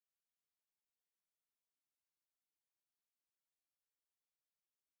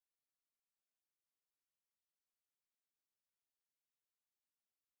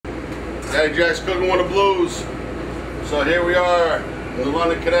Daddy Jack's cooking with the blues. So here we are in New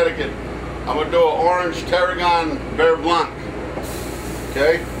London, Connecticut. I'm gonna do an orange Tarragon Beurre Blanc.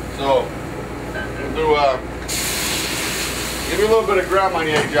 Okay, so we'll do give me a little bit of Grand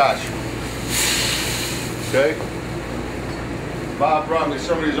Marnier, Josh. Okay. Bob brought me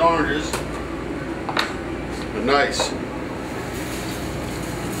some of these oranges. They're nice.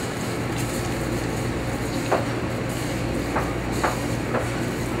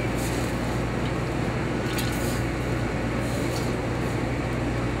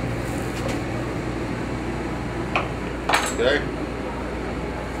 Okay.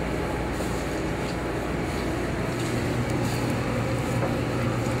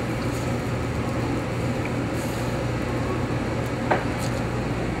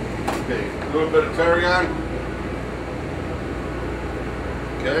 Okay, a little bit of Tarragon.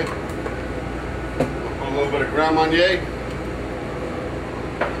 Okay. We'll put a little bit of Grand Marnier.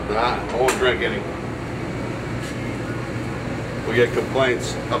 Nah, I won't drink any. We get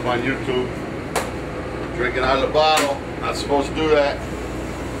complaints up on YouTube. Drinking out of the bottle. Not supposed to do that.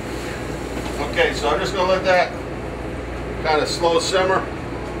 Okay, so I'm just going to let that kind of slow simmer.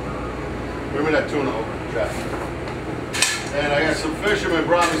 Bring me that tuna over, Jack. And I got some fishermen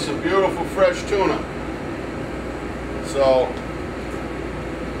brought me some beautiful fresh tuna. So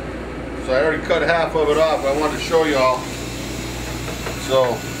I already cut half of it off. I wanted to show y'all.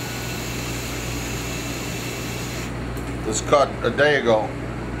 So this cut a day ago.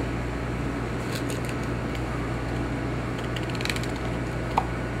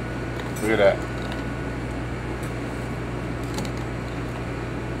 Look at that.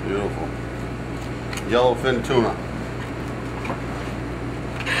 Beautiful. Yellowfin tuna.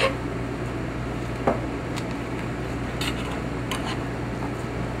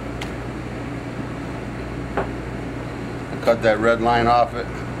 I cut that red line off it.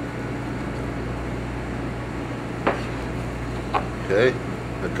 Okay.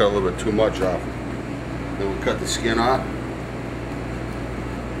 I cut a little bit too much off it. Then we cut the skin off.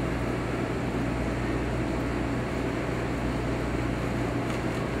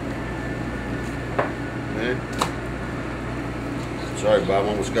 Sorry, Bob,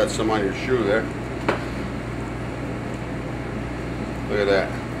 almost got some on your shoe there. Look at that.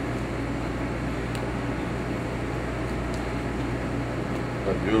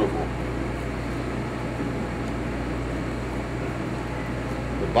 That's beautiful.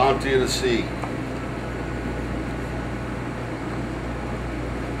 The bounty of the sea.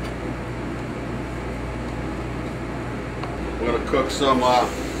 We're going to cook some,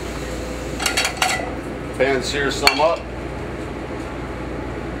 pan sear some up.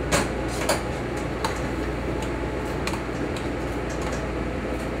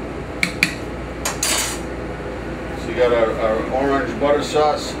 We got our orange butter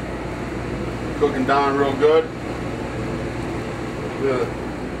sauce cooking down real good.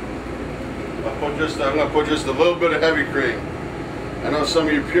 I'm gonna put just a little bit of heavy cream. I know some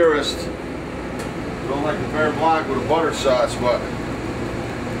of you purists don't like the Beurre Blanc with a butter sauce, but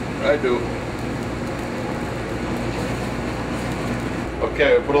I do.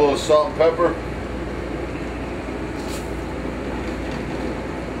 Okay, we'll put a little salt and pepper.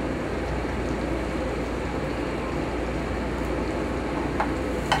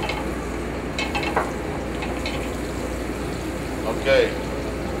 Okay.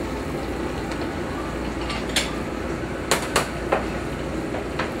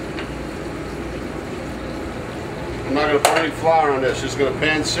 I'm not going to put any flour on this, just going to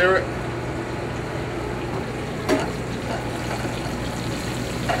pan sear it.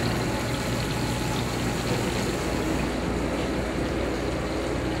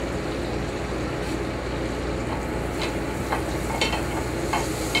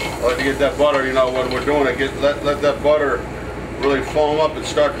 I like to get that butter, you know, when we're doing it, let that butter really foam up and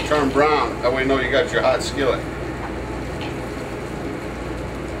start to turn brown. That way you know you got your hot skillet.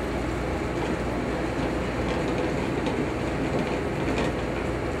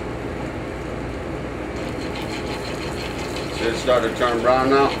 See it start to turn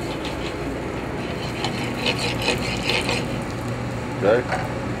brown now? Okay.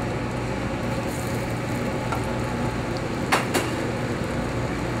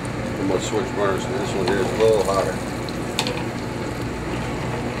 I'm going to switch burners, and this one here is a little hotter.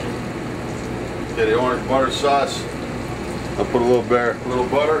 Okay, the orange butter sauce. I'll put a little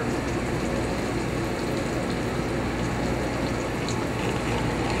butter.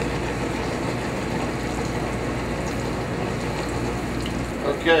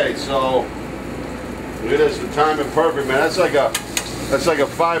 Okay, so look at this, the timing perfect, man. That's like a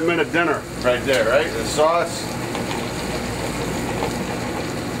 5-minute dinner right there, right? The sauce.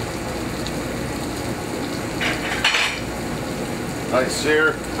 Nice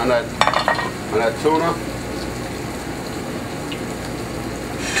sear on that tuna.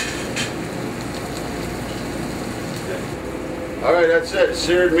 Okay. All right, that's it.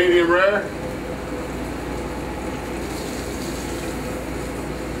 Seared medium rare.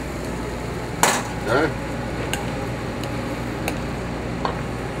 Okay.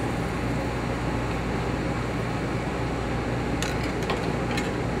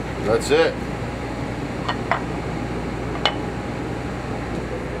 That's it.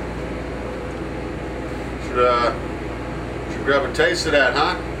 Should grab a taste of that,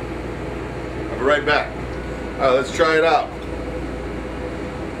 huh? I'll be right back. All right, let's try it out.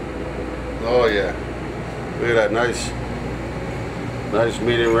 Oh yeah, look at that, nice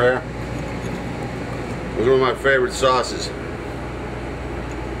medium rare. It's one of my favorite sauces.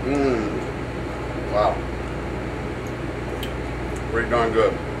 Wow, pretty darn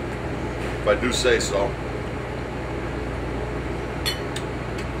good, if I do say so.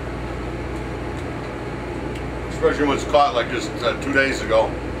 Especially when it's caught like this 2 days ago.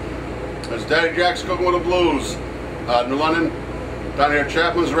 It's Daddy Jack's Cooking with the Blues, New London, down here at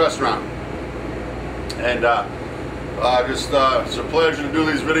Chapman's Restaurant. And it's a pleasure to do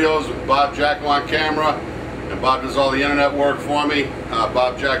these videos with Bob Jacko on camera. And Bob does all the internet work for me,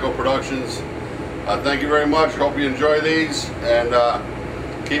 Bob Jacko Productions. Thank you very much. Hope you enjoy these, and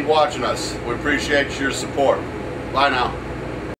keep watching us. We appreciate your support. Bye now.